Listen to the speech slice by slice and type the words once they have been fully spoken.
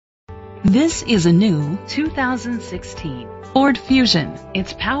This is a new 2016 Ford Fusion.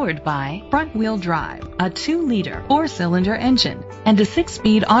 It's powered by front-wheel drive, a 2-liter 4-cylinder engine, and a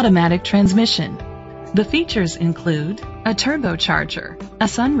 6-speed automatic transmission. The features include a turbocharger, a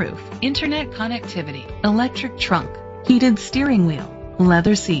sunroof, internet connectivity, electric trunk, heated steering wheel,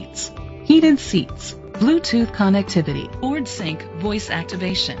 leather seats, heated seats, Bluetooth connectivity, Ford Sync voice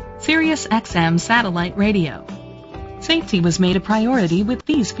activation, Sirius XM satellite radio. Safety was made a priority with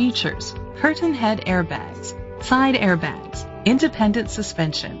these features: curtain head airbags, side airbags, independent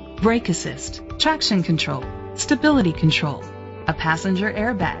suspension, brake assist, traction control, stability control, a passenger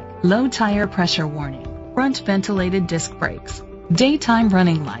airbag, low tire pressure warning, front ventilated disc brakes, daytime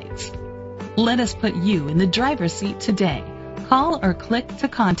running lights. Let us put you in the driver's seat today. Call or click to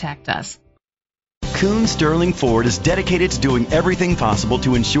contact us. Koons Sterling Ford is dedicated to doing everything possible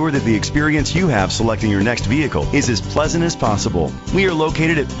to ensure that the experience you have selecting your next vehicle is as pleasant as possible. We are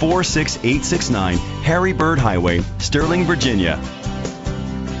located at 46869 Harry Byrd Highway, Sterling, Virginia.